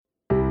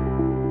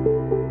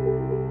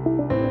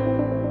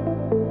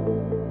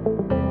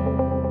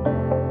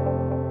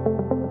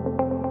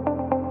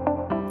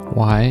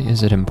Why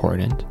is it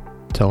important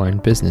to learn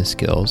business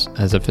skills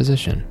as a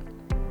physician?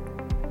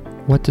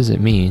 What does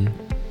it mean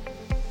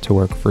to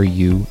work for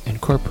You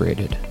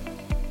Incorporated?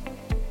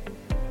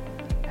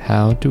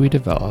 How do we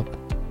develop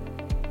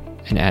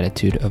an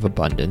attitude of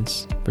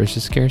abundance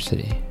versus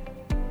scarcity?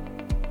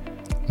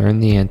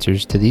 Learn the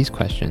answers to these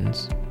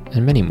questions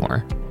and many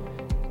more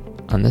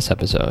on this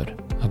episode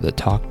of the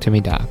Talk to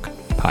Me Doc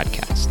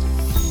podcast.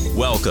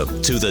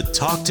 Welcome to the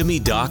Talk to Me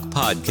Doc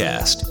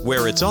podcast,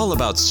 where it's all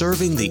about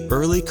serving the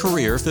early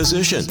career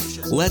physician.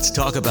 Let's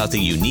talk about the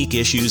unique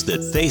issues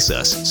that face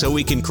us so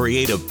we can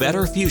create a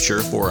better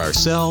future for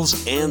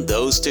ourselves and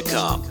those to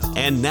come.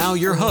 And now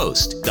your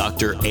host,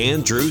 Dr.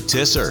 Andrew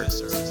Tisser.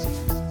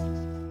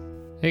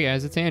 Hey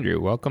guys, it's Andrew.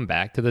 Welcome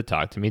back to the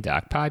Talk to Me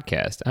Doc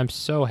podcast. I'm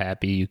so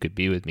happy you could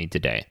be with me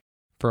today.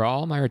 For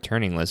all my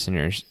returning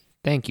listeners,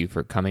 thank you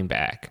for coming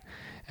back.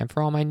 And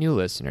for all my new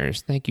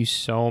listeners, thank you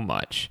so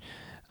much.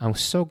 I'm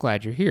so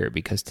glad you're here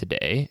because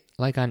today,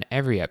 like on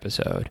every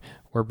episode,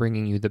 we're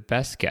bringing you the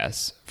best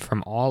guests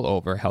from all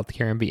over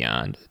healthcare and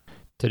beyond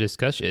to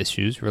discuss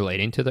issues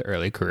relating to the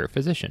early career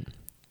physician.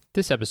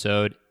 This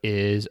episode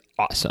is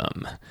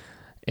awesome.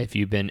 If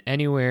you've been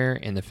anywhere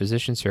in the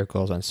physician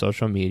circles on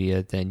social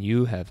media, then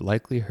you have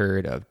likely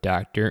heard of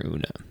Dr.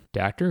 Una.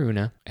 Dr.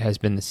 Una has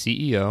been the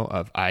CEO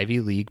of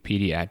Ivy League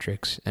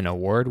Pediatrics, an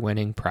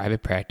award-winning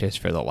private practice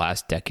for the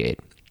last decade.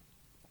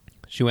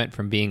 She went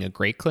from being a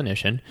great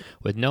clinician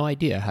with no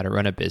idea how to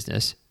run a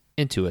business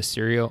into a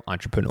serial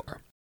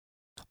entrepreneur.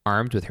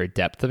 Armed with her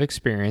depth of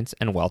experience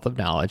and wealth of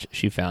knowledge,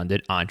 she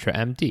founded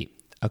EntreMD,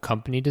 a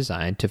company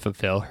designed to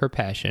fulfill her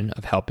passion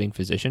of helping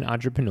physician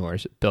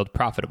entrepreneurs build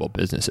profitable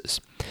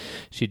businesses.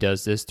 She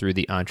does this through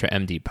the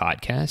EntreMD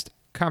podcast,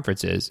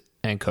 conferences,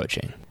 and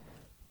coaching.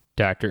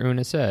 Dr.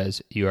 Una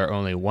says you are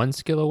only one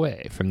skill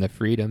away from the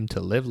freedom to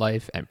live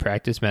life and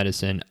practice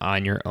medicine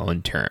on your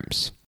own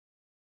terms.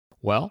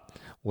 Well,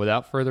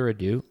 without further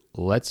ado,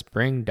 let's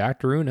bring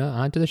Dr. Una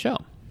onto the show.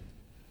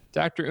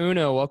 Dr.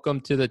 Una,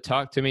 welcome to the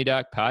Talk to Me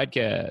Doc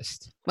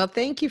podcast. Well,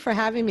 thank you for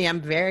having me.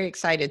 I'm very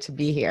excited to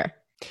be here.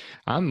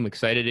 I'm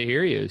excited to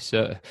hear you.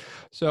 So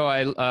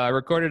I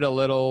recorded a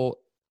little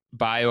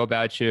bio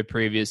about you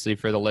previously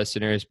for the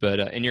listeners, but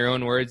in your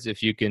own words,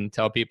 if you can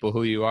tell people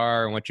who you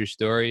are and what your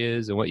story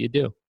is and what you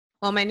do.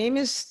 Well, my name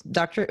is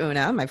Dr.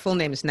 Una. My full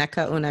name is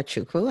Nneka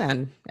Una-Chukwu,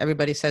 and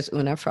everybody says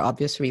Una for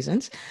obvious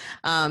reasons.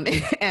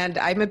 And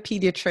I'm a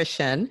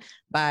pediatrician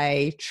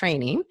by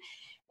training.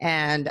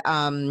 And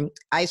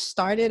I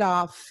started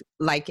off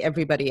like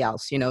everybody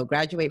else,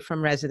 graduate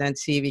from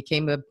residency,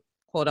 became a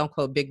quote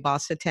unquote big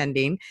boss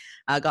attending,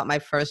 got my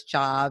first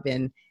job.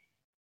 And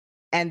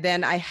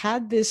then I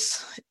had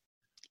this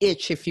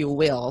itch, if you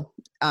will,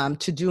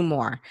 to do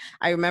more.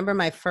 I remember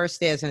my first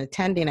day as an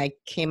attending, I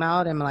came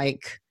out and I'm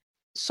like,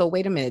 so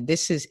wait a minute,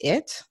 this is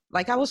it?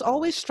 Like I was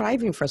always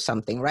striving for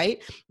something,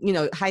 right?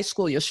 High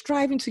school, you're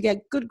striving to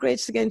get good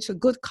grades to get into a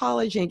good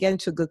college, and you get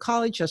into a good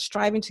college, you're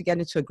striving to get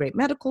into a great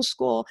medical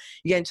school.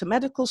 You get into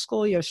medical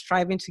school, you're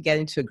striving to get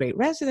into a great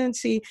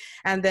residency.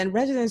 And then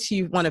residency,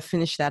 you want to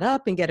finish that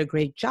up and get a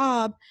great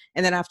job.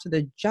 And then after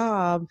the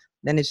job,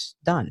 then it's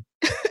done.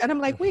 And I'm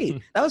like,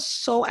 wait, that was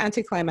so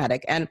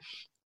anticlimactic. And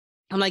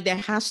I'm like, there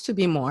has to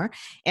be more.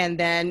 And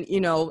then,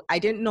 I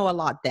didn't know a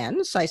lot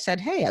then. So I said,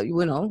 hey,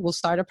 we'll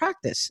start a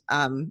practice.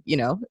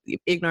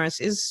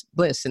 Ignorance is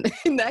bliss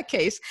in that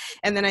case.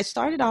 And then I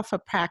started off a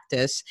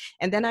practice.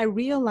 And then I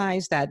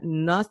realized that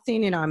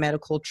nothing in our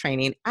medical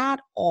training at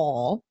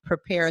all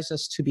prepares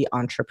us to be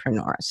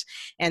entrepreneurs.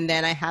 And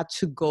then I had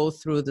to go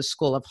through the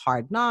school of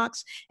hard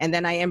knocks. And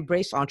then I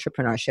embraced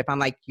entrepreneurship. I'm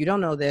like, you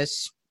don't know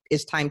this.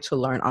 It's time to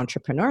learn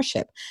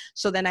entrepreneurship.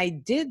 So then I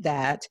did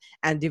that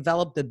and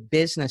developed the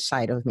business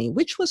side of me,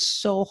 which was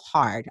so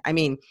hard. I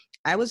mean,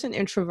 I was an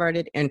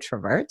introverted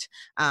introvert.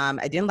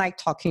 I didn't like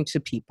talking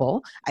to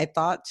people. I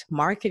thought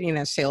marketing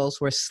and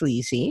sales were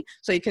sleazy.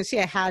 So you can see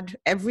I had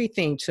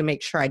everything to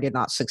make sure I did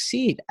not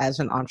succeed as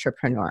an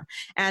entrepreneur.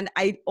 And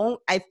I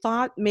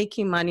thought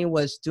making money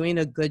was doing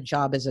a good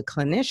job as a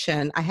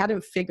clinician. I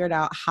hadn't figured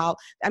out how.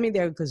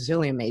 There are a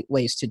gazillion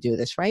ways to do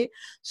this, right?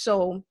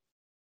 So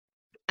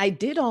I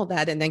did all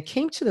that and then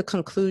came to the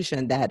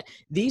conclusion that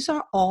these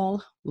are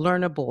all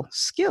learnable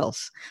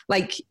skills.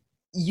 Like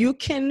you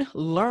can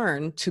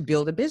learn to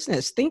build a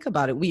business. Think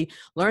about it. We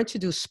learn to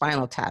do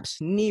spinal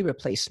taps, knee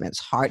replacements,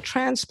 heart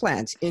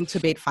transplants,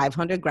 intubate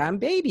 500-gram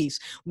babies.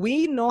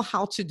 We know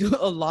how to do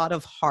a lot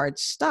of hard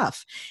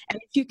stuff.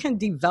 And if you can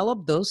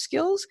develop those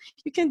skills,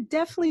 you can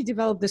definitely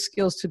develop the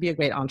skills to be a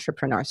great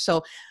entrepreneur.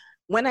 So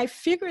when I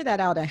figured that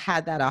out and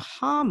had that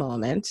aha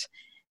moment,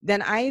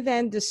 then I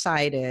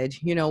decided,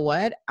 you know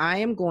what, I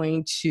am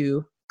going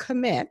to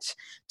commit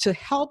to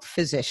help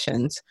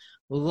physicians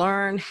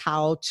learn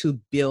how to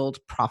build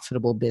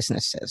profitable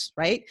businesses,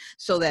 right?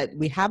 So that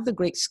we have the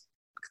great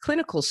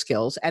clinical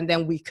skills, and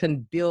then we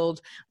can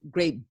build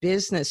great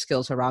business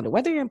skills around it,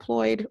 whether you're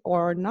employed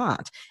or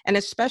not. And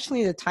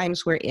especially the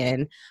times we're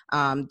in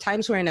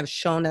have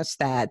shown us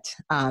that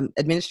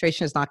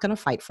administration is not going to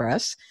fight for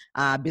us.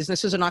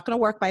 Businesses are not going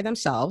to work by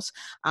themselves.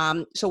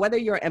 So whether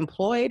you're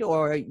employed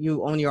or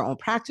you own your own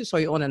practice or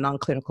you own a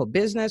non-clinical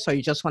business or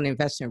you just want to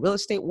invest in real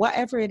estate,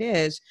 whatever it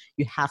is,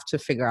 you have to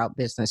figure out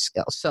business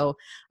skills. So,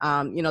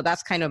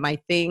 that's kind of my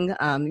thing.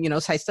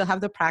 So I still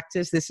have the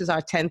practice. This is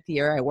our 10th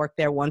year. I work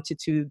there 1 to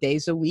 2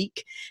 days a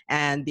week.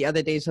 And the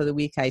other days of the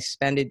week, I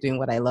spend it doing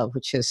what I love,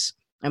 which is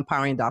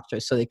empowering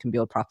doctors so they can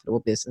build profitable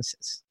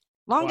businesses.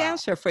 Long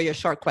answer for your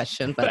short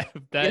question, but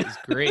that is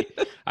great.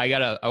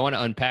 I want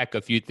to unpack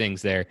a few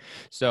things there.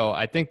 So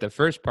I think the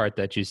first part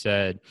that you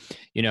said,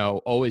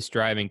 always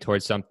striving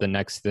towards something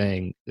next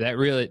thing,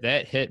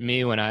 that hit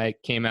me when I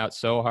came out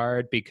so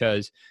hard,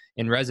 because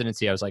in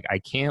residency, I was like, I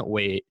can't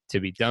wait to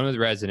be done with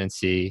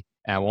residency.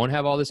 And I won't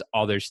have all this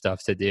other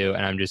stuff to do.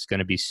 And I'm just going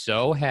to be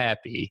so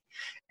happy.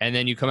 And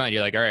then you come out and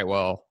you're like, all right,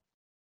 well,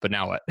 but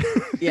now what?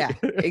 Yeah,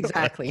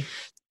 exactly.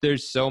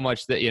 There's so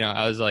much that,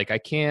 I was like, I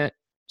can't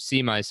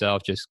see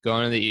myself just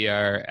going to the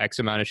ER X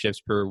amount of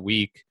shifts per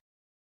week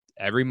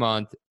every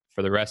month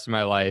for the rest of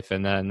my life.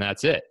 And then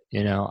that's it.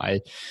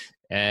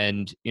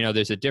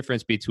 There's a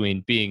difference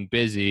between being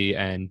busy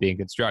and being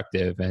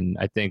constructive. And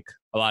I think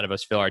a lot of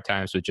us fill our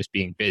times with just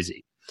being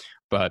busy,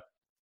 but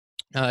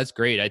no, that's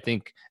great. I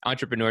think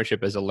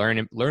entrepreneurship as a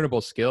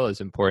learnable skill is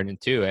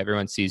important too.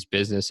 Everyone sees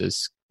business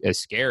as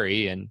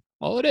scary, and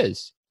well, it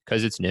is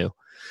because it's new.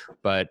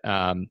 But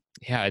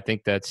I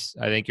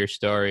think your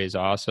story is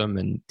awesome,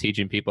 and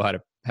teaching people how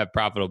to have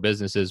profitable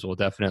businesses will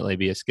definitely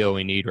be a skill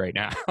we need right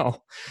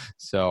now.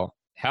 So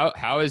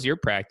how has your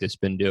practice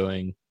been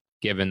doing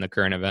given the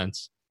current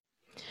events?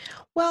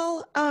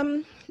 Well,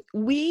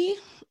 we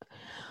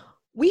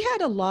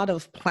had a lot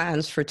of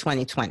plans for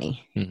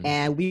 2020,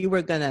 and we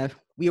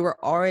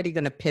were already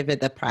going to pivot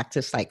the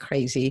practice like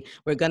crazy.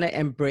 We're going to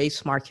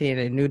embrace marketing in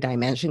a new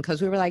dimension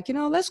because we were like,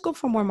 let's go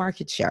for more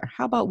market share.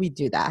 How about we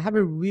do that? I have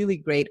a really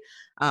great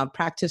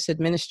practice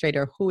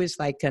administrator who is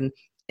like an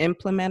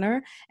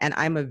implementer, and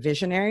I'm a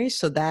visionary.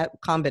 So that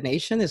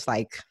combination is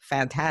like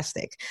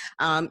fantastic.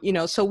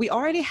 So we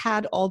already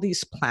had all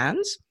these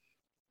plans.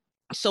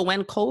 So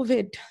when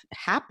COVID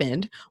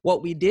happened,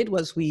 what we did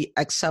was we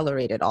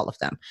accelerated all of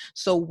them.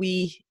 So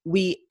we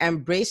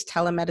embraced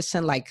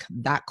telemedicine like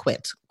that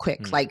quick.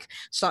 Like,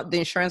 so the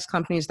insurance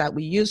companies that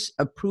we use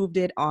approved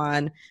it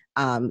on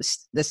the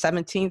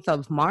 17th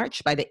of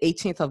March. By the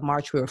 18th of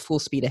March, we were full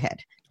speed ahead.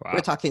 Wow.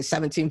 We're talking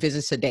 17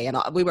 visits a day, and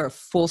we were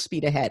full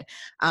speed ahead.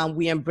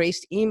 We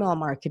embraced email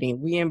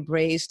marketing. We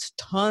embraced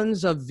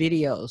tons of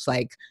videos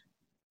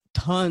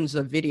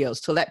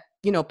to let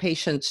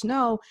patients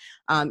know,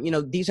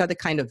 these are the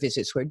kind of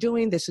visits we're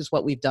doing. This is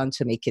what we've done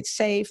to make it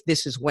safe.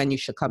 This is when you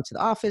should come to the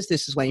office.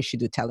 This is when you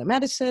should do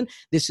telemedicine.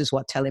 This is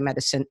what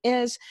telemedicine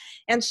is.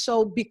 And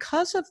so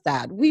because of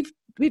that, we've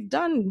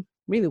done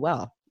really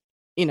well,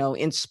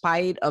 in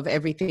spite of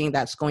everything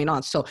that's going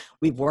on. So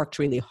we've worked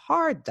really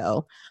hard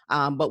though,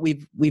 but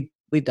we've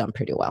done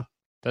pretty well.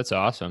 That's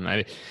awesome.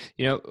 What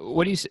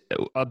do you?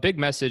 A big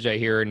message I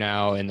hear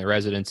now in the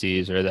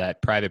residencies are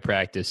that private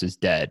practice is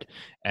dead.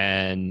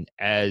 And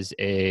as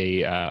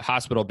a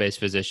hospital-based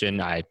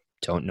physician, I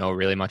don't know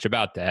really much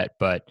about that,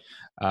 but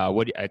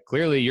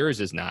clearly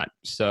yours is not.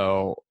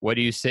 So, what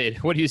do you say?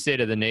 What do you say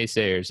to the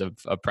naysayers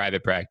of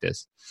private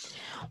practice?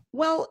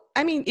 Well,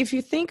 if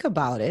you think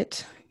about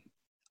it,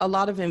 a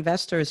lot of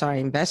investors are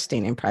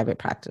investing in private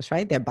practice,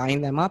 right? They're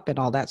buying them up and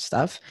all that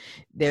stuff.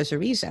 There's a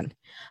reason.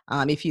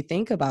 If you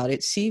think about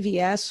it,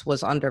 CVS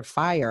was under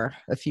fire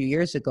a few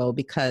years ago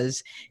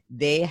because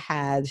they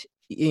had,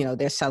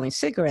 they're selling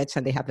cigarettes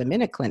and they have a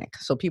minute clinic.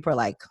 So people are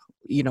like,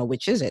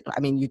 which is it?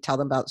 You tell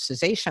them about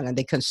cessation and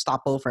they can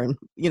stop over and,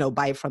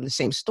 buy it from the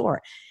same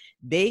store.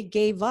 They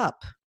gave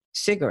up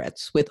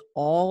cigarettes with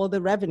all the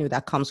revenue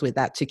that comes with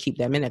that to keep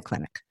their minute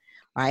clinic,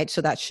 right?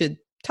 So that should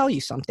tell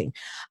you something.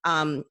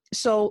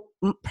 So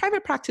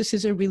private practice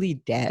isn't really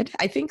dead.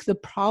 I think the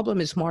problem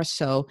is more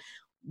so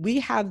we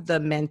have the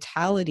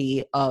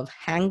mentality of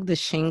hang the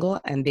shingle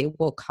and they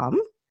will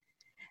come.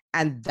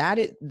 And that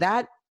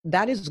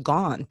is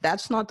gone.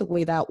 That's not the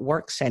way that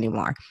works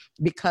anymore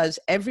because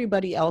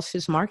everybody else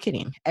is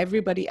marketing.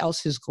 Everybody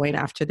else is going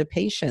after the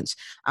patients.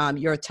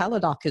 Your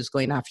teledoc is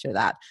going after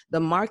that. The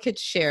market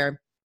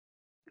share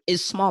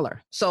is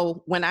smaller.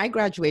 So when I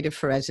graduated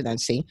for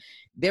residency,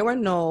 there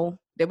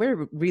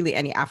were really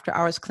any after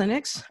hours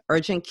clinics.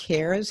 Urgent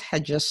cares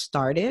had just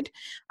started.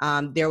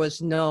 There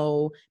was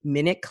no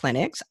minute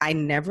clinics. I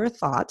never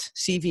thought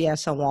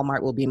CVS and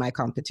Walmart will be my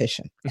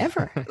competition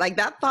ever. Like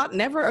that thought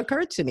never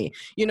occurred to me.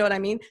 You know what I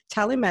mean?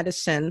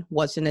 Telemedicine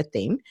wasn't a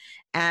thing.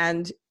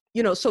 And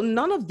so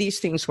none of these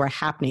things were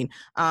happening.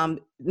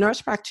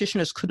 Nurse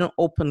practitioners couldn't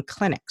open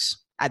clinics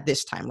at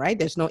this time, right?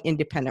 There's no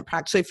independent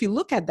practice. So if you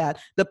look at that,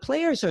 the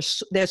players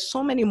there's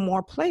so many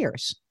more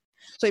players.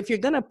 So if you're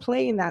going to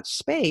play in that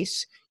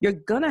space, you're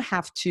going to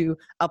have to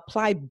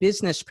apply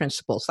business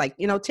principles. Like,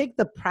 take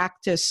the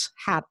practice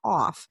hat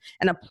off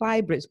and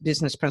apply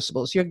business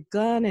principles. You're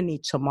going to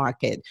need to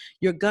market.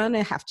 You're going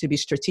to have to be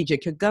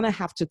strategic. You're going to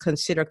have to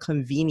consider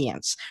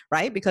convenience,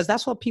 right? Because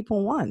that's what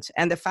people want.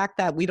 And the fact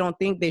that we don't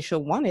think they should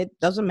want it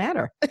doesn't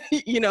matter,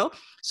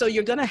 So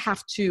you're going to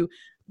have to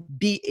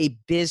be a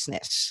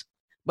business.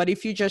 But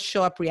if you just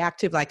show up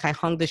reactive, like I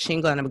hung the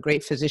shingle and I'm a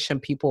great physician,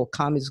 people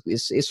come,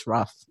 it's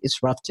rough.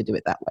 It's rough to do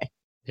it that way.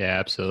 Yeah,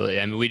 absolutely.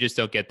 I mean, we just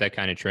don't get that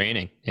kind of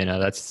training.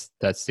 That's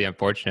the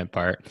unfortunate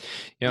part.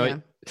 Yeah.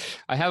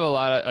 I have a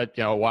lot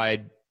of,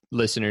 wide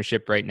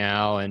listenership right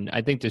now. And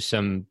I think there's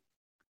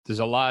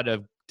a lot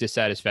of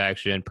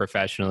dissatisfaction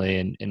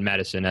professionally in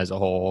medicine as a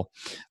whole,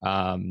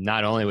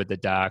 not only with the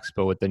docs,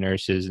 but with the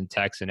nurses and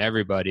techs and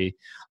everybody.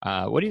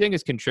 What do you think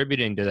is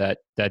contributing to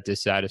that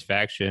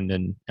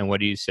dissatisfaction? And what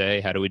do you say?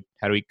 How do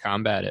we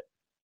combat it?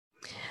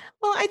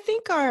 Well, I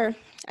think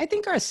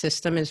our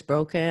system is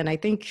broken. I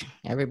think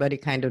everybody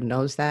kind of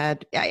knows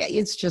that.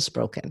 It's just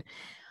broken.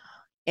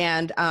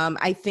 And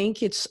I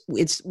think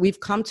we've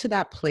come to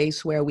that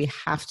place where we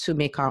have to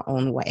make our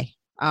own way.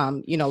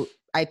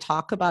 I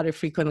talk about it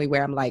frequently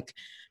where I'm like,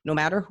 no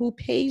matter who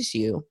pays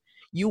you,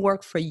 you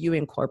work for You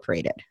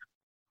Incorporated,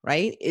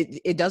 right?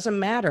 It doesn't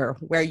matter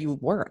where you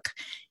work.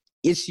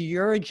 It's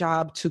your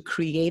job to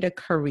create a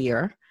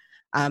career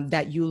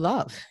that you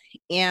love.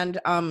 And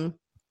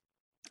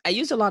I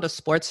use a lot of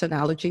sports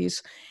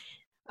analogies.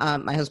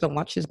 My husband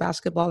watches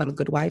basketball. I'm a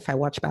good wife. I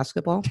watch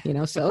basketball,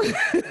 so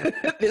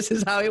this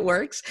is how it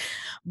works.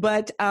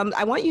 But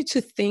I want you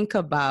to think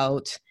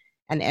about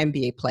an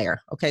NBA player.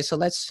 Okay, so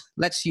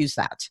let's use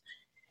that.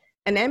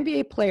 An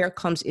NBA player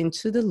comes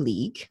into the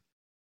league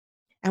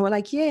and we're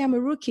like, yay, I'm a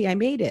rookie. I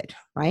made it,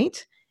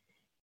 right?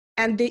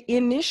 And the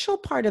initial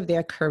part of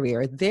their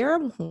career,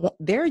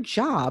 their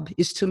job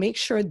is to make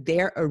sure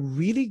they're a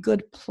really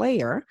good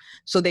player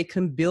so they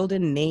can build a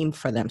name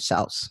for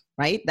themselves,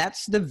 right?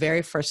 That's the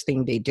very first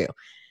thing they do.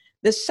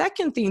 The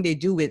second thing they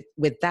do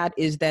with that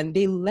is then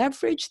they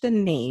leverage the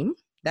name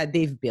that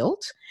they've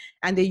built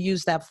and they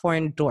use that for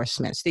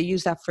endorsements. They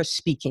use that for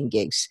speaking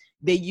gigs.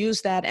 They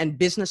use that and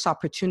business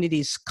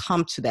opportunities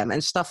come to them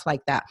and stuff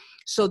like that.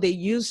 So they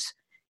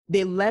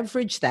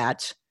leverage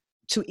that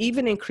to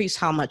even increase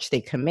how much they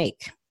can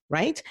make,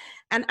 right?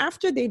 And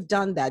after they've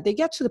done that, they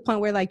get to the point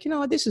where like,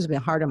 this has been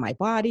hard on my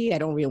body. I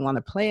don't really want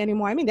to play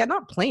anymore. I mean, they're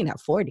not playing at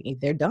 40.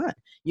 They're done,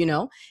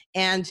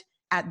 And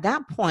at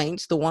that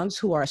point, the ones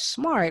who are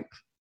smart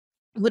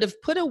would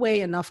have put away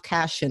enough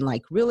cash in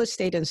like real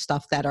estate and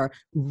stuff that are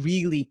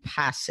really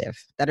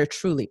passive, that are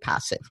truly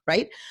passive,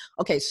 right?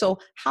 Okay, so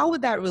how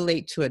would that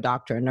relate to a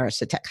doctor, a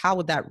nurse, a tech? How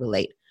would that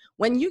relate?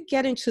 When you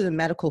get into the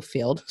medical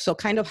field, so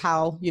kind of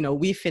how,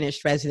 we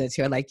finished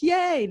residency, like,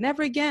 yay,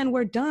 never again,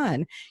 we're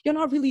done. You're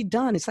not really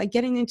done. It's like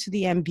getting into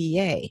the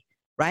MBA,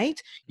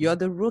 right? You're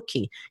the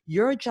rookie.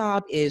 Your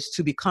job is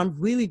to become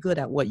really good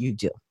at what you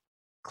do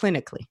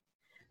clinically.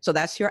 So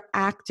that's your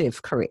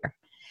active career.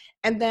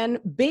 And then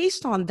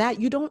based on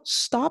that, you don't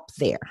stop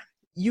there.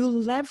 You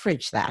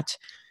leverage that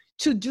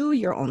to do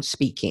your own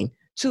speaking,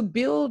 to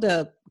build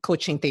a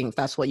coaching thing, if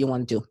that's what you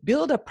want to do.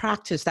 Build a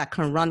practice that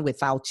can run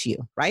without you,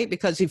 right?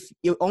 Because if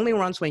it only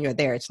runs when you're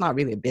there, it's not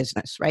really a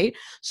business, right?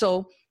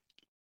 So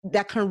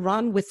that can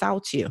run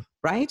without you,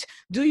 right?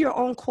 Do your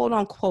own quote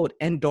unquote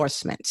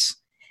endorsements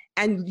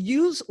and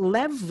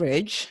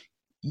leverage,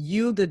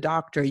 you the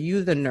doctor,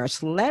 you the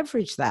nurse,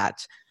 leverage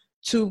that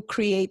to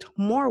create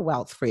more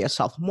wealth for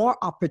yourself, more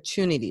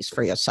opportunities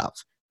for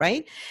yourself,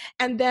 right?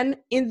 And then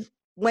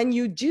when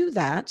you do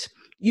that,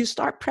 you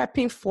start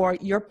prepping for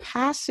your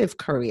passive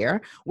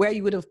career where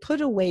you would have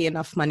put away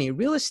enough money in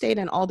real estate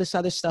and all this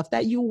other stuff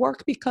that you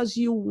work because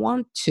you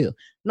want to,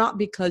 not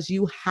because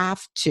you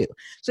have to.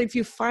 So if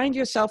you find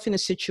yourself in a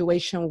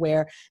situation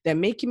where they're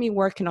making me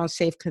work in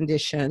unsafe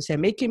conditions, they're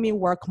making me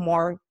work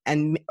more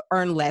and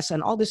earn less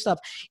and all this stuff,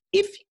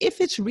 if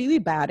it's really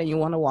bad and you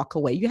want to walk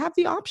away, you have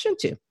the option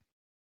to.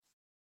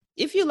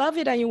 If you love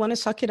it and you want to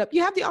suck it up,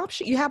 you have the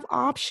option. You have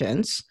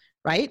options,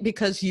 right?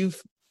 Because you've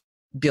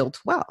built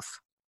wealth,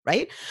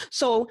 right?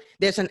 So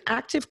there's an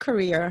active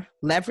career,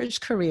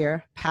 leveraged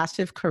career,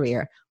 passive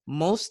career.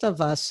 Most of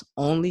us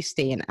only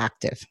stay in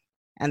active.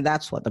 And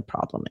that's what the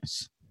problem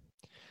is.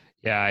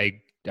 Yeah,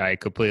 I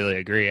completely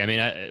agree. I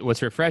mean,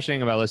 what's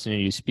refreshing about listening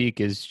to you speak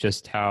is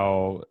just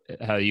how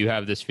you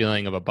have this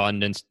feeling of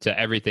abundance to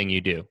everything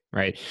you do,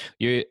 right?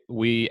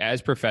 We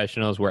as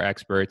professionals, we're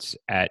experts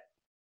at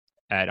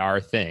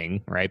our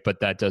thing, right?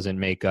 But that doesn't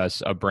make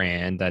us a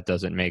brand. That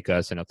doesn't make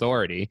us an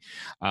authority.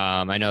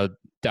 I know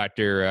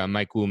Dr.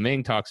 Mike Wu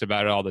Ming talks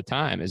about it all the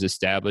time, is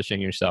establishing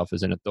yourself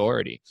as an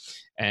authority.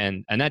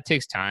 And that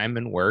takes time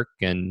and work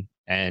and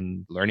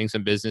learning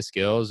some business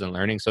skills and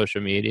learning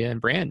social media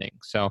and branding.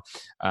 So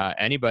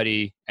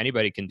anybody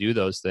can do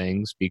those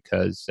things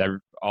because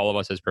all of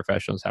us as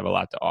professionals have a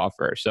lot to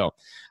offer. So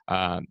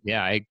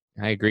yeah, I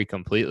agree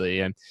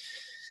completely. And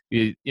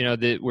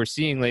that we're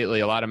seeing lately,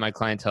 a lot of my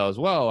clientele as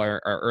well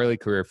are early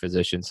career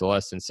physicians, so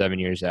less than 7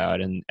 years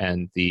out.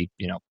 And the,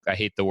 I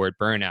hate the word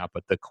burnout,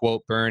 but the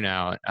quote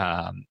burnout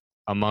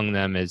among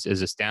them is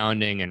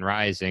astounding and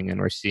rising. And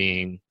we're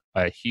seeing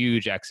a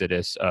huge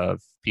exodus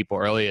of people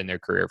early in their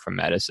career from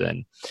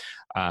medicine.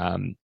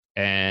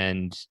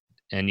 And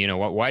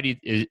why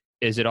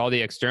is it all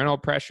the external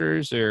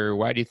pressures, or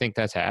why do you think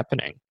that's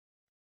happening?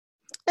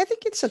 I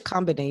think it's a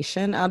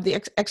combination of the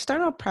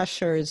external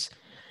pressures.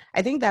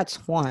 I think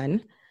that's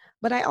one,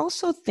 but I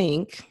also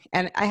think,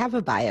 and I have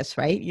a bias,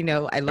 right?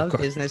 I love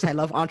business, I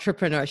love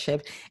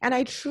entrepreneurship, and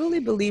I truly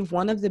believe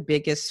one of the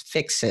biggest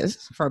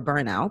fixes for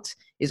burnout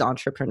is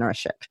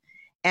entrepreneurship.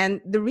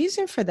 And the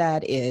reason for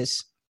that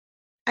is,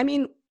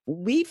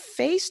 we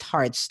faced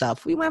hard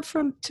stuff. We went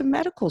to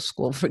medical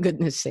school, for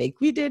goodness sake.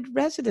 We did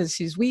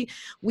residencies. We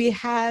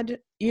had,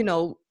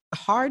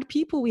 hard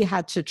people we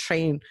had to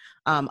train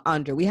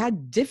under. We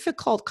had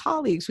difficult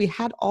colleagues. We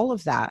had all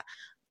of that.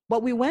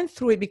 But we went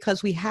through it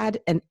because we had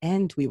an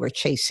end we were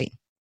chasing,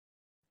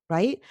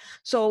 right?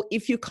 So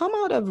if you come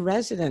out of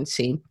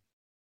residency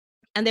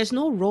and there's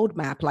no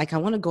roadmap, like I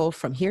want to go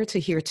from here to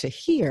here to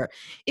here,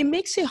 it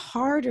makes it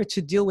harder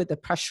to deal with the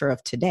pressure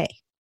of today.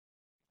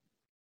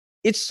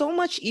 It's so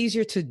much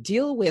easier to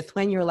deal with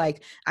when you're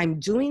like, I'm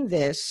doing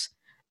this.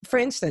 For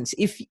instance,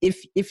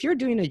 if you're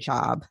doing a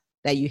job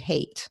that you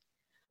hate,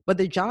 but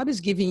the job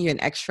is giving you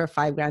an extra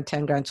 $5,000,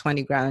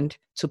 $10,000, $20,000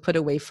 to put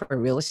away for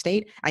real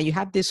estate, and you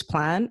have this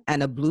plan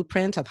and a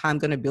blueprint of how I'm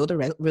going to build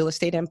a real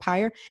estate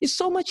empire, it's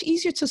so much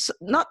easier to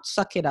not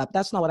suck it up.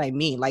 That's not what I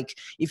mean. Like,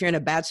 if you're in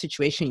a bad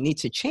situation, you need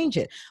to change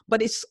it.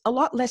 But it's a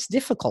lot less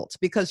difficult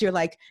because you're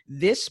like,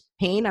 this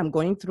pain I'm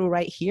going through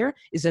right here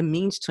is a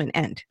means to an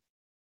end.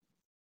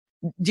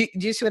 Do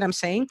you see what I'm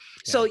saying?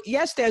 Yeah. So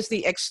yes, there's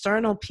the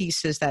external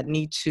pieces that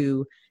need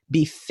to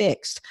be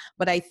fixed.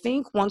 But I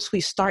think once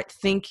we start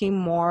thinking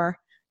more,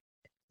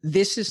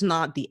 this is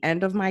not the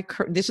end of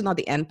this is not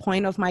the end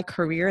point of my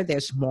career,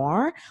 there's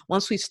more.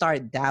 Once we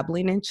start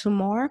dabbling into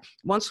more,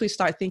 once we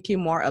start thinking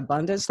more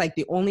abundance, like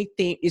the only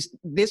thing is,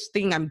 this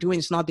thing I'm doing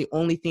is not the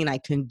only thing I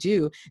can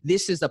do.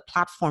 This is the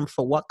platform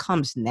for what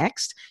comes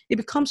next. It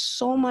becomes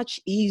so much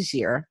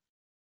easier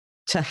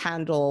to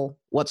handle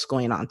what's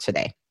going on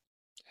today.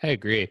 I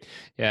agree.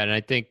 Yeah. And I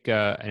think,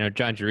 I know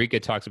John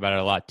Jerica talks about it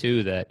a lot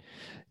too, that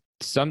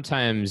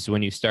sometimes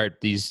when you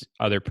start these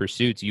other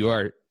pursuits, you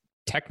are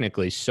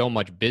technically so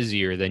much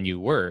busier than you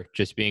were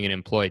just being an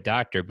employed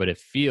doctor, but it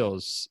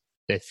feels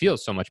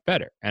so much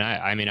better. And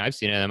I've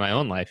seen it in my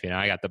own life.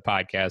 I got the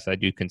podcast, I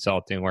do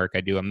consulting work,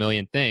 I do a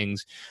million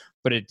things,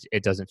 but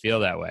it doesn't feel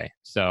that way.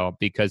 So,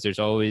 because there's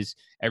always,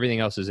 everything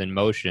else is in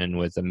motion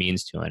with a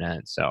means to an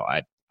end. So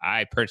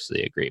I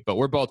personally agree, but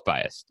we're both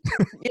biased.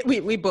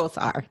 we both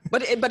are,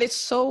 but it's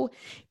so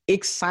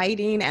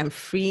exciting and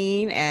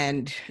freeing,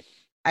 and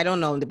I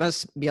don't know, there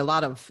must be a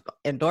lot of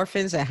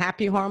endorphins and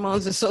happy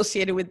hormones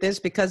associated with this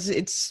because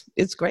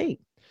it's great.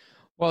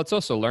 Well, it's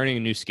also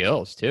learning new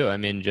skills too. I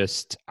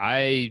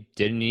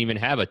didn't even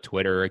have a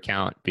Twitter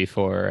account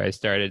before I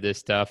started this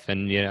stuff.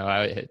 And,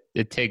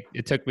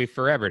 it took me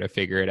forever to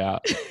figure it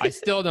out. I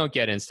still don't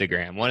get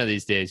Instagram. One of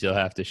these days you'll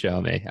have to show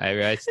me.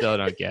 I still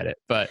don't get it,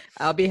 but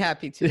I'll be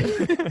happy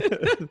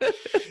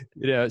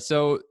to.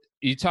 So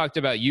you talked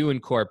about You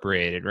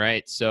Incorporated,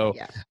 right? So,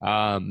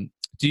 yeah.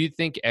 Do you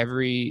think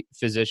every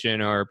physician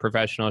or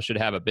professional should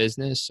have a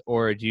business,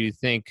 or do you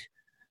think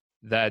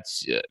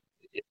that's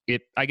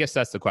it? I guess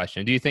that's the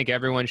question. Do you think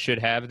everyone should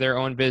have their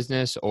own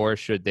business, or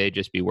should they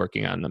just be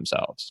working on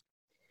themselves?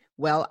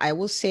 Well, I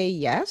will say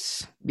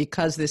yes,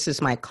 because this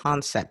is my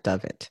concept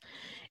of it.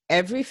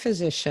 Every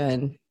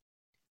physician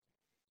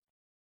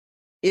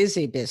is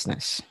a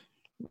business,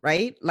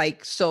 right?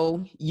 Like,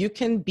 so you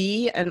can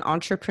be an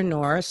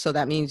entrepreneur. So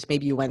that means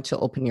maybe you went to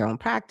open your own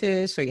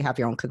practice, or you have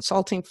your own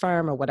consulting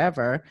firm or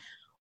whatever,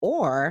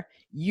 or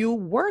you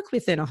work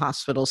within a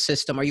hospital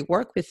system, or you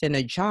work within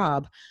a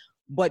job,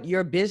 but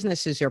your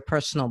business is your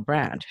personal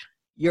brand.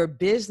 Your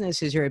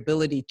business is your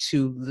ability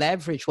to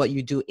leverage what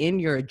you do in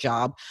your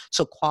job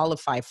to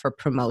qualify for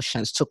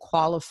promotions, to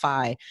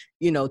qualify,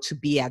 to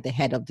be at the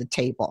head of the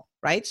table,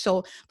 right?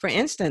 So for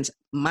instance,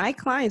 my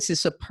clients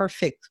is a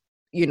perfect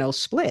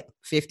split.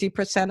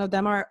 50% of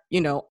them are,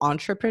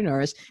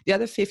 entrepreneurs. The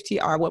other 50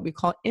 are what we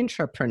call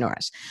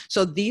intrapreneurs.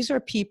 So these are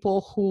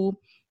people who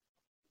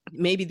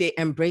maybe they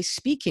embrace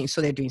speaking.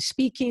 So they're doing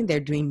speaking, they're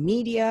doing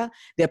media,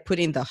 they're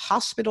putting the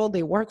hospital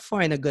they work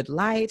for in a good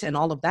light and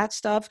all of that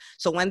stuff.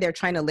 So when they're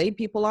trying to lay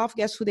people off,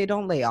 guess who they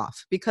don't lay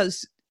off?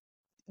 Because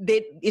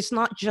it's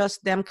not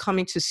just them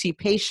coming to see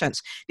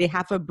patients. They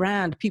have a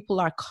brand. People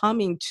are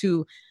coming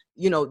to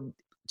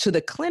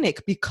the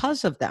clinic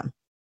because of them.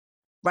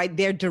 Right?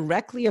 They're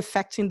directly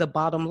affecting the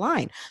bottom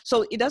line.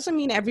 So it doesn't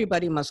mean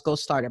everybody must go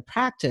start a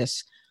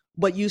practice,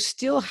 but you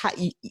still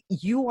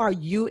you are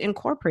You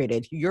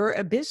Incorporated. You're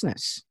a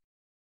business.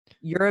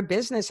 You're a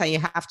business, and you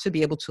have to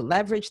be able to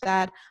leverage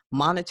that,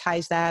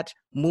 monetize that,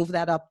 move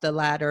that up the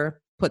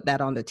ladder, put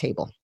that on the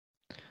table.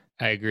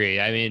 I agree.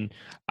 I mean,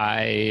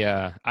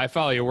 I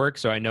follow your work,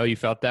 so I know you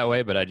felt that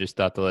way, but I just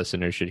thought the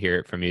listeners should hear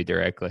it from you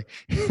directly.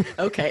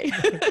 Okay.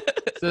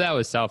 So that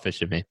was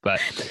selfish of me, but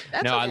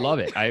That's no, okay. I love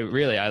it.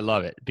 I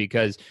love it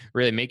because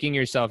really making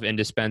yourself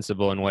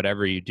indispensable in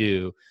whatever you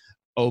do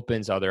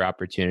opens other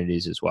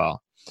opportunities as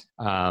well.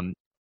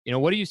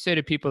 What do you say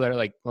to people that are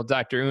like, well,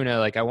 Dr. Una,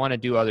 like I want to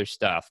do other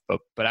stuff,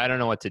 but I don't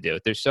know what to do.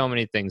 There's so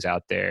many things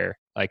out there.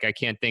 Like I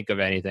can't think of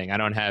anything. I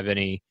don't have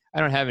any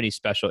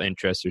special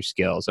interests or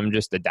skills. I'm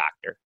just a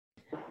doctor.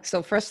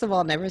 So first of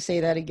all, never say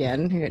that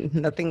again.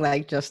 You're nothing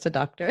like just a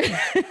doctor.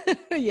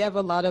 You have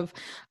a lot of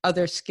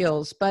other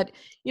skills. But,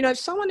 if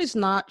someone is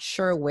not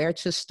sure where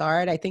to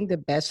start, I think the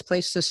best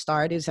place to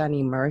start is an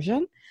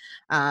immersion.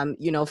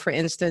 For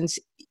instance,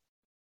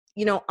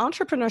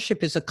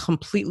 entrepreneurship is a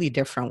completely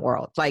different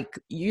world. Like,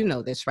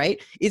 this,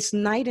 right? It's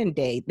night and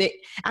day.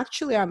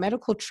 Actually, our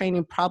medical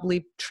training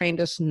probably trained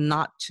us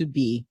not to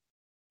be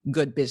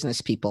good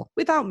business people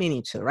without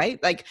meaning to,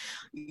 right? Like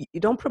you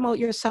don't promote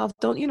yourself,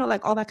 don't,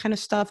 like all that kind of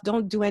stuff.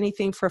 Don't do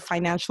anything for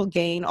financial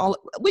gain,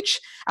 which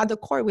at the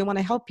core, we want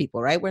to help people,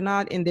 right? We're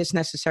not in this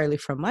necessarily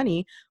for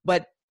money,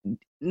 but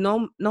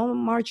no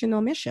margin,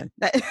 no mission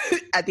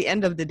at the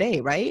end of the day,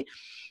 right?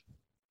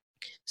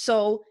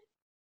 So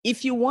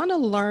if you want to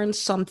learn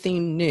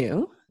something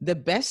new, the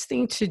best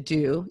thing to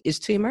do is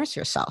to immerse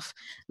yourself.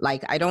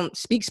 Like I don't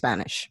speak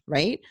Spanish,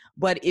 right?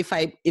 But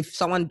if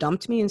someone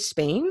dumped me in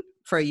Spain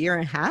for a year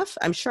and a half,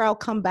 I'm sure I'll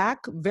come back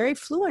very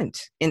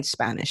fluent in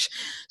Spanish.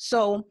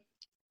 So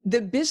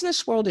the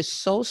business world is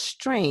so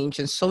strange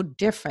and so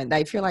different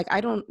that if you're like, I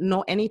don't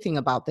know anything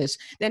about this,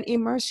 then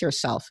immerse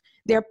yourself.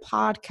 There are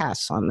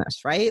podcasts on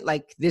this, right?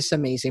 Like this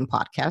amazing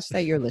podcast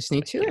that you're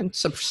listening to, and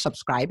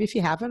subscribe if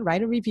you haven't,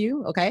 write a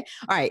review. Okay.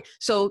 All right.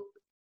 So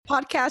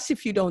podcasts,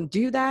 if you don't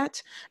do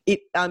that,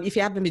 if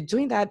you haven't been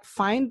doing that,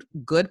 find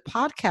good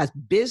podcasts,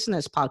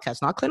 business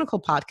podcasts, not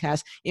clinical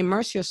podcasts.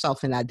 Immerse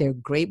yourself in that. There are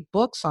great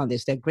books on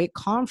this. There are great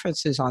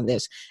conferences on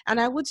this. And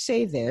I would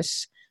say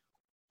this,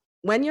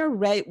 when you're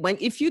ready,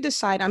 if you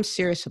decide I'm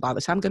serious about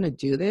this, I'm going to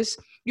do this,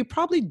 you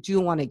probably do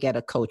want to get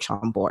a coach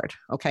on board.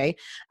 Okay.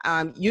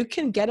 You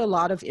can get a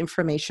lot of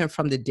information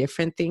from the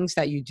different things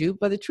that you do,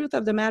 but the truth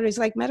of the matter is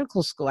like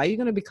medical school. Are you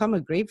going to become a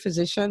great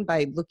physician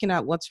by looking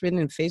at what's written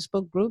in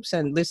Facebook groups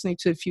and listening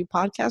to a few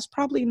podcasts?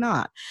 Probably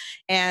not.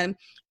 And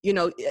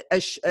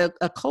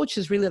a coach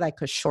is really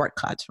like a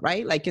shortcut,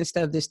 right? Like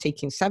instead of this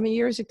taking 7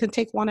 years, it can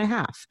take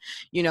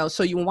 1.5,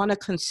 so you want to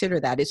consider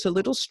that. It's a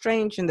little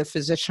strange in the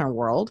physician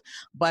world,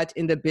 but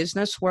in the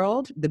business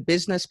world, the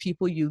business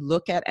people you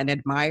look at and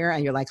admire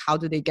and you're like, how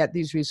do they get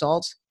these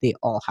results? They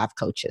all have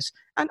coaches.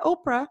 And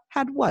Oprah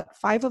had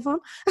 5 of them,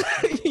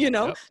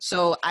 Yep.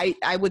 So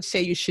I would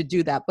say you should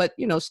do that, but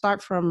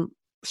start from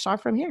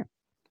here.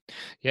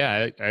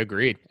 Yeah, I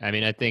agreed. I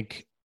mean, I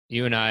think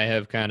you and I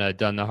have kind of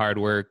done the hard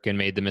work and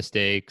made the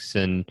mistakes,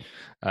 and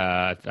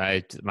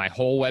my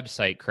whole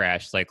website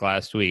crashed like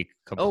last week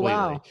completely.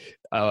 Oh,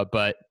 wow.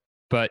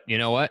 But you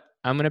know what?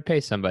 I'm going to pay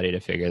somebody to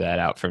figure that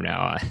out from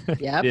now on.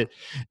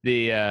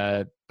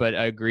 Yeah. But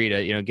I agree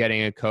to,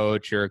 getting a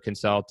coach or a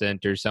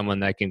consultant or someone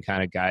that can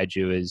kind of guide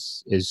you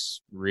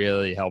is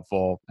really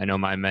helpful. I know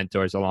my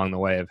mentors along the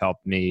way have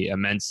helped me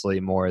immensely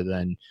more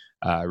than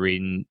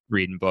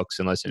reading books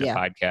and listening to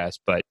podcasts.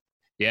 But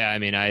yeah, I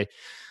mean,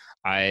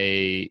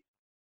 I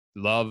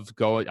love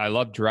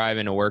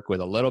driving to work with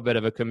a little bit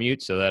of a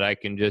commute so that I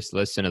can just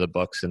listen to the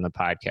books and the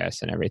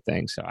podcasts and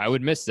everything. So I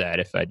would miss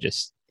that if I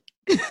just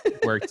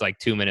worked like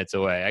 2 minutes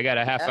away. I got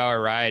a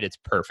half-hour ride. It's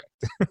perfect.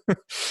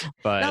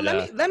 But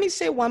now let me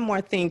say one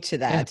more thing to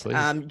that.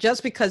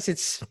 Just because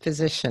it's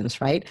physicians,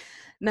 right?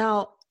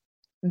 Now,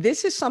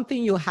 this is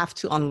something you'll have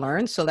to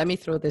unlearn. So let me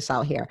throw this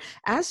out here.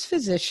 As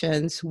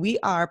physicians, we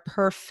are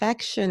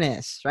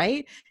perfectionists,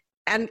 right?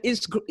 And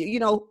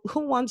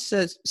who wants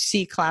a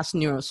C-class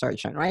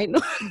neurosurgeon, right?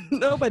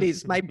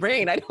 Nobody's my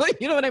brain. I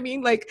don't, you know what I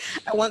mean? Like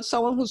I want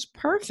someone who's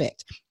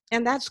perfect.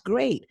 And that's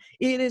great.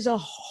 It is a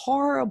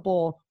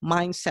horrible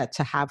mindset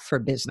to have for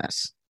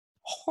business.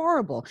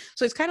 Horrible.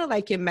 So it's kind of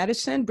like in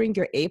medicine, bring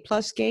your A+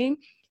 game.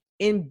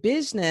 In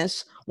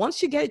business,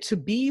 once you get it to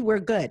B, we're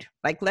good.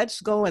 Like,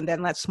 let's go and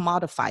then let's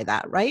modify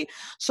that, right?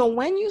 So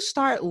when you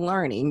start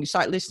learning, you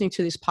start listening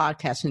to this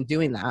podcast and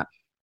doing that,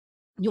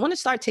 you want to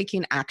start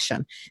taking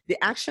action. The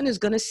action is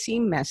going to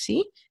seem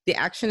messy. The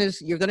action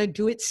is you're going to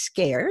do it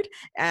scared,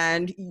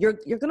 and you're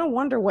going to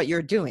wonder what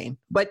you're doing.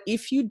 But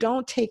if you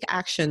don't take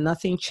action,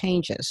 nothing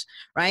changes,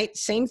 right?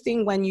 Same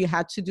thing when you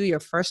had to do your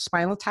first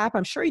spinal tap.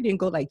 I'm sure you didn't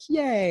go like,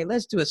 yay,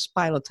 let's do a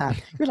spinal tap.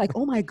 You're like,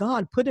 oh my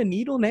God, put a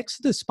needle next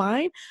to the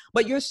spine.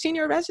 But your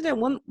senior resident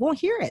won't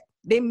hear it.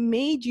 They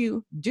made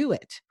you do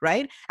it,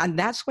 right? And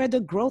that's where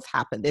the growth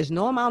happened. There's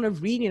no amount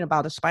of reading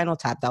about a spinal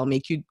tap that'll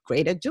make you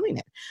great at doing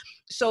it.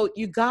 So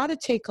you got to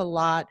take a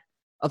lot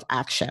of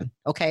action,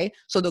 okay?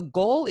 So the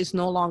goal is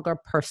no longer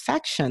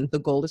perfection. The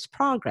goal is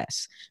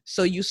progress.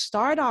 So you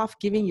start off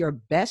giving your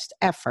best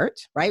effort,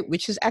 right?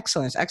 Which is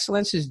excellence.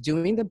 Excellence is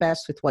doing the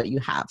best with what you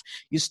have.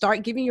 You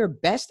start giving your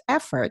best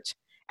effort,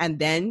 and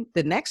then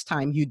the next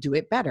time you do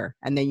it better,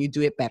 and then you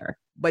do it better.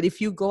 But if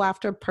you go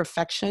after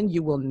perfection,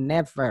 you will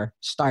never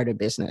start a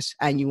business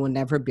and you will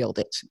never build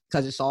it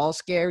because it's all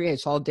scary.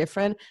 It's all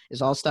different.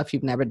 It's all stuff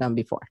you've never done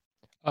before.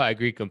 Oh, I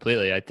agree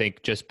completely. I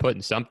think just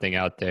putting something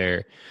out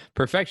there,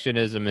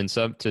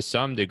 perfectionism to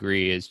some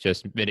degree is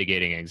just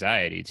mitigating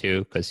anxiety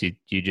too, because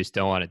you just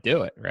don't want to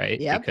do it, right?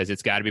 Yep. Because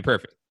it's got to be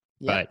perfect.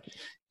 Yep. But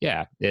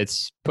yeah,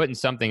 it's putting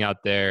something out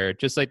there,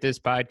 just like this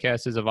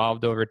podcast has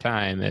evolved over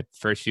time. The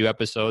first few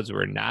episodes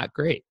were not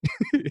great,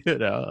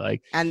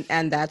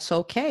 and that's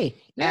okay.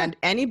 Yeah. And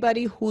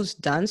anybody who's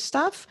done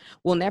stuff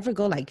will never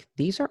go like,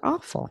 these are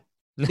awful.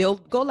 They'll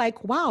go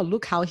like, wow,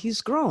 look how he's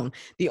grown.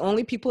 The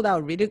only people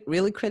that really,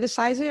 really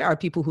criticize it are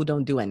people who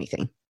don't do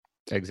anything.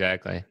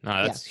 Exactly.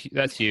 No,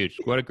 that's huge.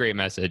 What a great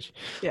message.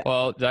 Yeah.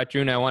 Well, Dr.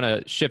 Una, I want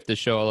to shift the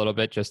show a little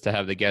bit just to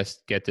have the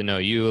guests get to know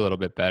you a little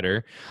bit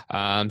better.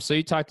 So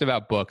you talked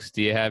about books.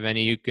 Do you have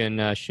any you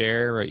can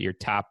share, or your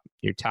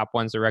top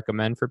ones to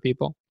recommend for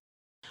people?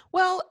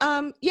 Well,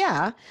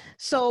 yeah.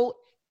 So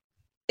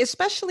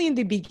especially in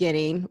the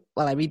beginning,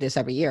 well, I read this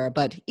every year,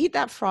 but Eat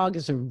That Frog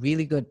is a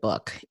really good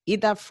book.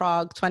 Eat That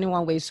Frog,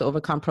 21 Ways to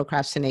Overcome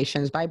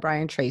Procrastinations by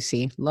Brian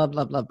Tracy. Love,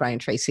 love, love Brian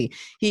Tracy.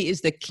 He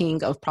is the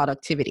king of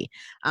productivity.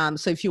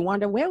 So if you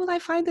wonder, where will I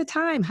find the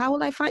time? How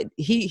will I find,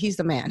 he's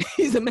the man.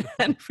 He's the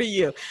man for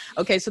you.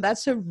 Okay, so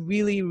that's a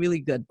really, really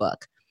good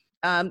book.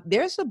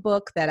 There's a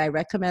book that I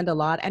recommend a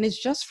lot, and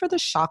it's just for the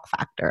shock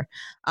factor.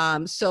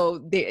 So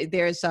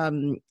there's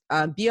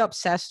Be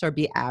Obsessed or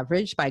Be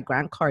Average by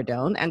Grant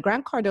Cardone. And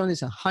Grant Cardone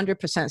is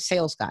 100%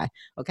 sales guy.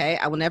 Okay.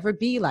 I will never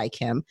be like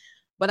him,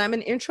 but I'm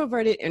an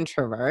introverted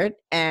introvert,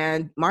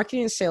 and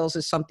marketing and sales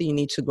is something you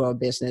need to grow a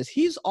business.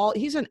 He's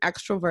an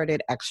extroverted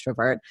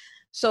extrovert.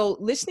 So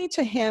listening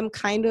to him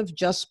kind of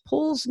just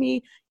pulls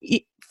me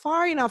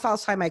far enough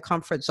outside my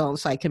comfort zone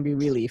so I can be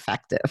really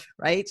effective,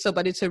 right? So,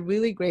 but it's a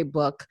really great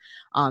book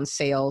on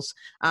sales.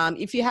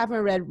 If you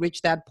haven't read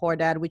Rich Dad, Poor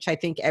Dad, which I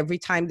think every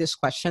time this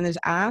question is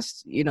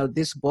asked,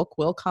 this book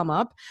will come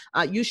up,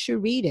 you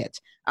should read it.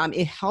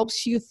 It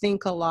helps you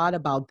think a lot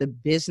about the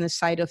business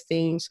side of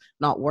things,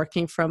 not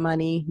working for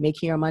money,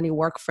 making your money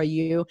work for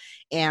you,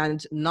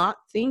 and not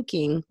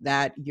thinking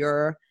that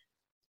your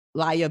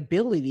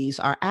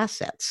liabilities are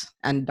assets.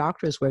 And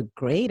doctors were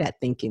great at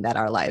thinking that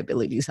our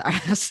liabilities are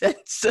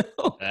assets. So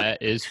that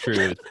is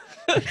true.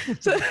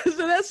 so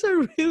that's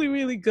a really,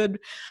 really good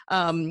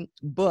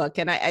book.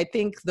 And I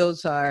think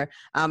those are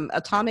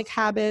Atomic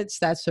Habits.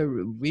 That's a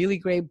really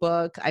great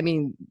book. I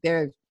mean,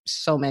 there are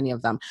so many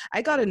of them.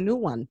 I got a new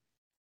one,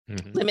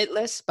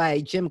 Limitless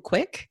by Jim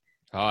Quick.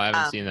 Oh, I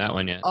haven't seen that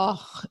one yet.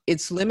 Oh,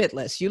 it's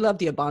limitless. You love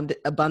the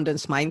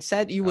abundance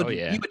mindset. You would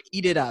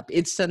eat it up.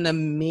 It's an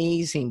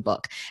amazing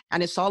book.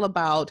 And it's all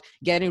about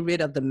getting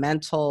rid of the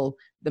mental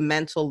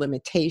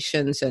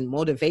limitations and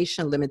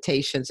motivation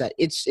limitations.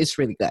 It's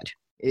really good.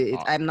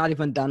 I'm not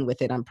even done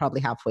with it. I'm probably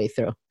halfway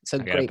through. It's a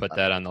great book. I gotta put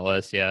that on the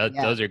list. Yeah,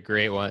 those are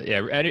great ones.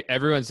 Yeah,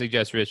 everyone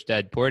suggests Rich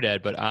Dad, Poor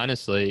Dad, but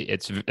honestly,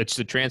 it's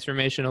the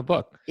transformational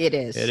book. It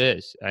is. It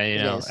is.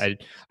 I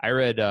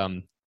read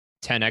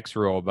 10X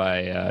Rule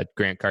by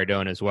Grant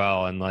Cardone as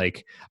well, and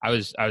like I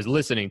was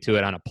listening to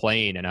it on a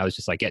plane, and I was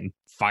just like getting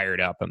fired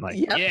up. I'm like,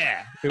 yeah,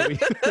 yeah. And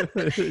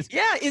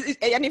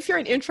if you're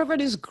an introvert,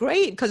 it's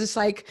great because it's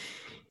like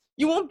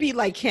you won't be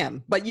like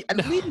him, but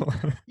at least,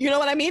 you know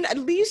what I mean. At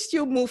least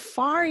you'll move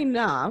far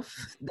enough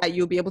that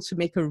you'll be able to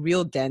make a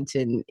real dent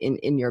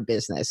in your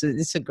business.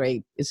 It's a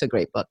great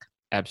book.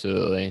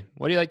 Absolutely.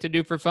 What do you like to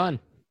do for fun?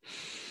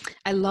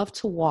 I love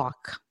to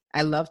walk.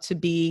 I love to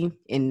be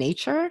in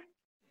nature.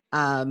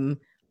 Love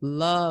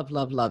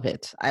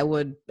it. I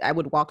would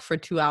walk for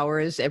 2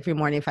 hours every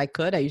morning if I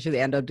could. I usually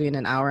end up doing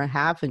an hour and a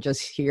half and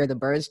just hear the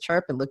birds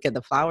chirp and look at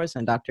the flowers,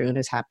 and Dr. Una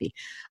is happy.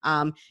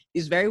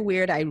 It's very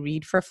weird. I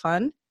read for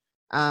fun.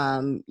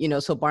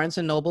 So Barnes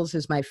and Nobles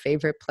is my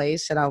favorite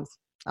place, and I'll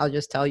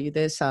just tell you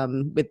this,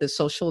 with the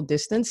social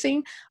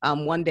distancing,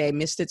 one day I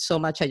missed it so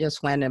much I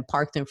just went and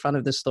parked in front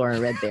of the store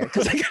and read there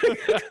because I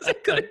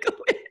couldn't go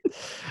in.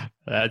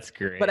 That's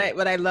great. But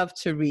I love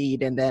to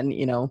read, and then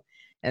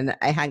and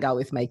I hang out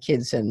with my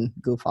kids and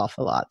goof off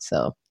a lot.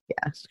 So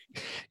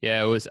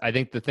yeah, it was. I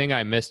think the thing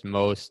I missed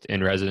most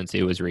in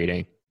residency was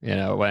reading.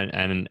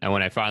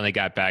 When I finally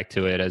got back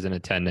to it as an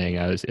attending,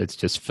 it's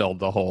just filled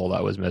the hole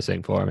that was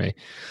missing for me.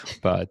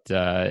 But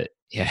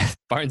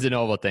Barnes and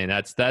Noble thing,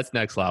 that's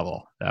next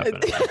level,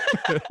 definitely.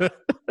 But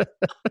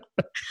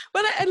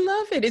I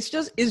love it. It's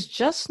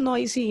just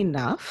noisy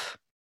enough,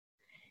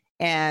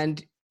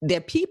 and they're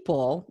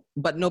people,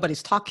 but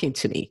nobody's talking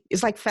to me.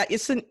 It's like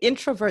it's an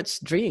introvert's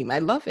dream. I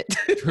love it.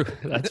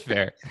 That's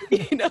fair.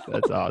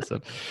 That's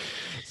awesome.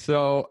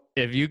 So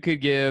if you could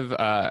give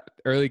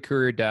early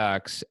career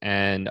docs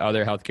and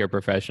other healthcare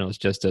professionals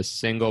just a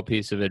single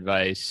piece of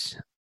advice,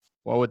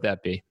 what would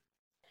that be?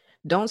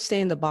 Don't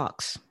stay in the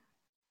box.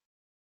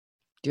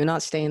 Do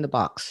not stay in the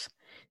box.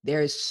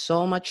 There is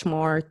so much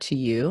more to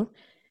you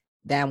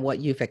than what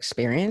you've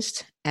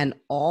experienced, and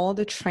all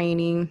the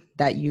training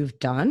that you've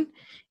done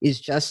is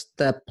just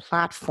the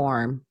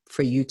platform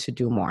for you to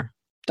do more.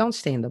 Don't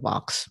stay in the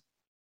box.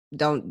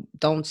 Don't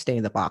stay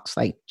in the box.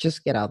 Like,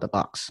 just get out of the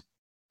box.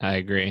 I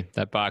agree.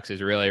 That box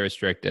is really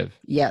restrictive.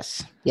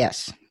 Yes,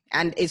 yes.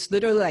 And it's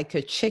literally like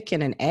a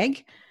chicken and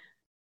egg,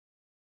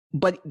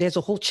 but there's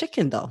a whole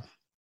chicken though,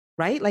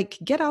 right? Like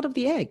get out of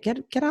the egg,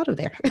 get out of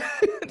there.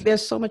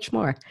 There's so much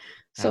more.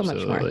 So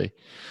much more.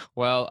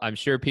 Well, I'm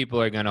sure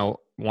people are going to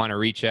want to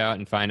reach out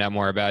and find out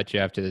more about you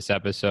after this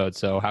episode.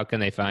 So how can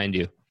they find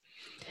you?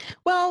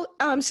 Well,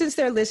 since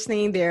they're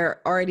listening,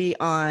 they're already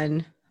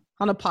on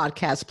a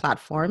podcast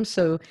platform.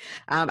 So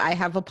I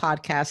have a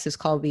podcast. It's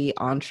called the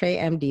Entre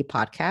MD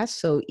podcast.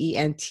 So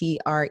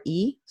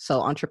ENTRE.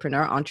 So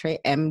entrepreneur, Entre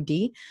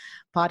MD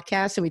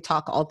podcast. And we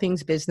talk all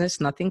things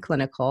business, nothing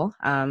clinical.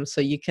 So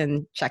you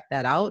can check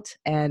that out.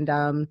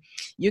 And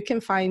you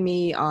can find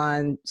me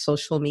on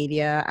social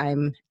media.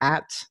 I'm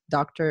at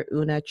Dr.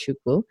 Una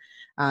Chukwu.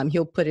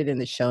 He'll put it in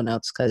the show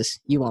notes because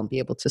you won't be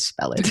able to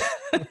spell it.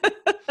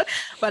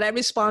 But I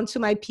respond to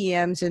my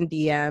PMs and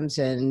DMs,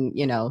 and,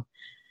 you know,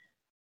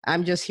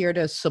 I'm just here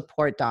to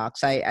support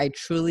docs. I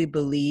truly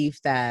believe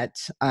that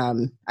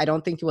I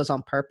don't think it was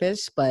on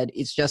purpose, but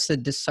it's just a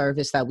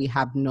disservice that we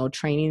have no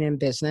training in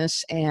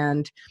business.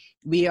 And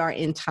we are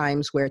in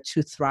times where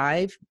to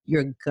thrive,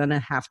 you're going to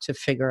have to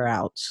figure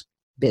out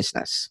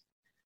business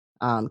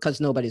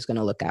because nobody's going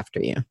to look after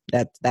you.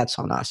 That's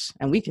on us.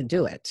 And we can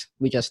do it.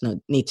 We just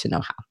need to know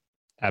how.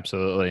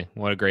 Absolutely.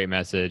 What a great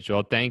message.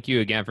 Well, thank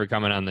you again for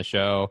coming on the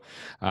show.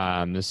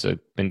 This has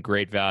been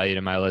great value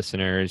to my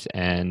listeners,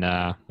 and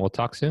we'll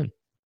talk soon.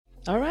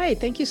 All right.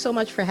 Thank you so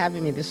much for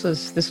having me. This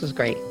was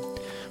great.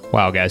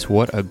 Wow, guys,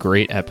 what a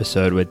great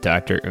episode with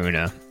Dr.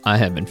 Una. I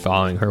have been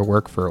following her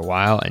work for a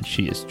while, and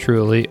she is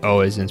truly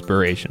always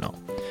inspirational.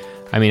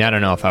 I mean, I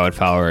don't know if I would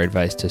follow her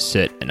advice to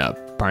sit in a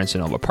Barnes &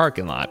 Noble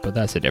parking lot, but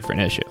that's a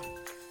different issue.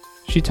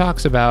 She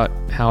talks about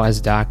how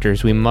as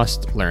doctors, we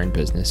must learn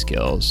business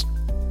skills,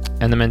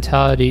 and the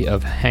mentality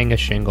of hang a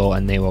shingle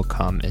and they will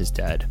come is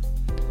dead.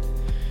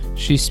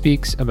 She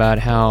speaks about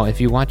how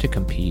if you want to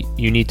compete,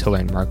 you need to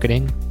learn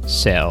marketing,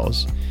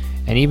 sales,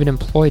 and even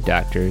employed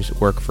doctors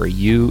work for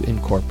You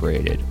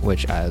Incorporated,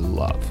 which I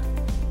love.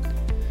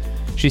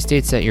 She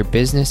states that your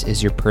business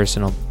is your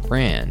personal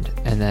brand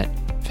and that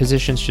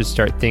physicians should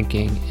start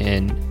thinking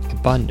in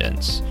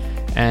abundance,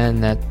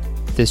 and that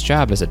this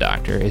job as a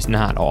doctor is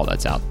not all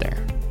that's out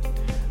there.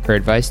 Her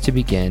advice to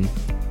begin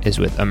is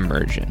with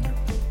immersion.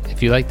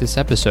 If you like this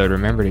episode,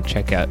 remember to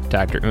check out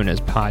Dr. Una's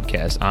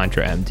podcast,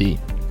 Entre MD.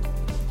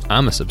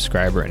 I'm a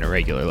subscriber and a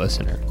regular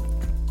listener.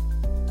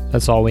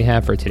 That's all we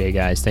have for today,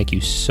 guys. Thank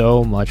you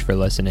so much for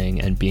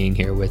listening and being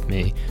here with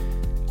me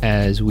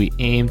as we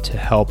aim to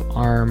help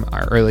arm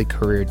our early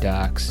career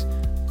docs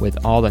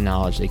with all the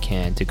knowledge they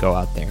can to go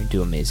out there and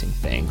do amazing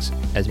things,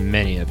 as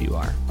many of you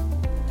are.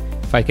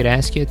 If I could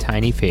ask you a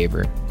tiny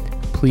favor,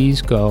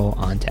 please go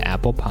onto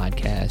Apple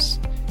Podcasts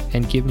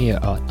and give me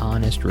an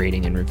honest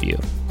rating and review.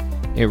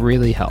 It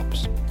really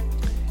helps.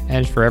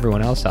 And for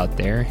everyone else out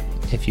there,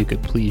 if you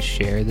could please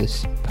share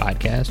this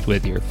podcast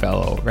with your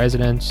fellow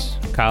residents,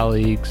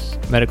 colleagues,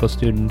 medical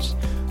students,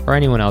 or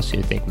anyone else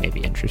you think may be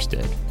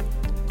interested.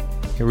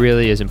 It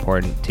really is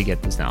important to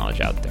get this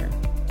knowledge out there.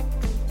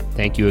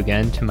 Thank you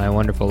again to my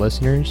wonderful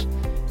listeners,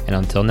 and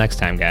until next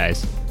time,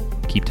 guys,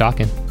 keep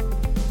talking.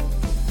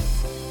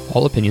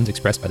 All opinions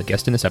expressed by the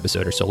guest in this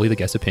episode are solely the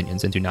guest's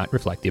opinions and do not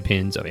reflect the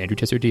opinions of Andrew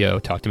Tisser DO,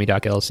 Talk to Me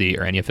Doc LLC,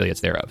 or any affiliates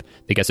thereof.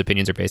 The guest's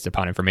opinions are based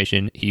upon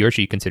information he or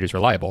she considers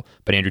reliable,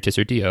 but Andrew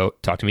Tisser DO,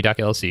 Talk to Me Doc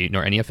LLC,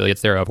 nor any affiliates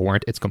thereof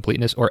warrant its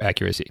completeness or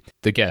accuracy.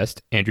 The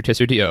guest, Andrew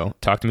Tisser DO,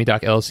 Talk to Me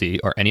Doc LLC,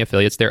 or any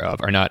affiliates thereof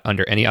are not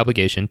under any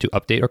obligation to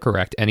update or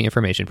correct any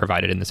information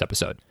provided in this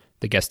episode.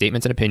 The guest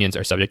statements and opinions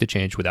are subject to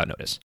change without notice.